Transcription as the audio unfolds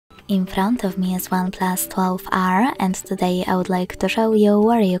In front of me is OnePlus 12R, and today I would like to show you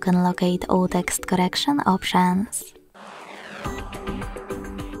where you can locate all text correction options.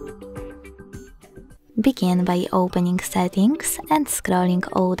 Begin by opening Settings and scrolling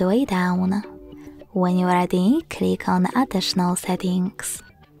all the way down. When you're ready, click on Additional Settings.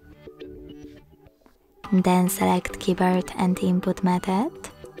 Then select Keyboard and Input Method.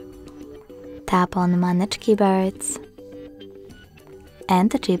 Tap on Manage Keyboards and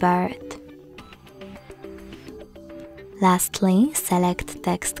Gboard. Lastly, select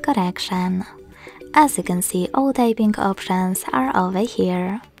Text Correction. As you can see, all typing options are over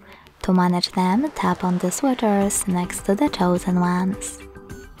here. To manage them, tap on the switchers next to the chosen ones.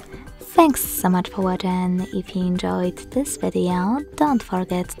 Thanks so much for watching. If you enjoyed this video, don't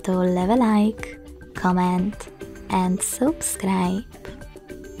forget to leave a like, comment and subscribe.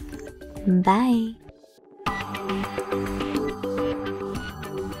 Bye!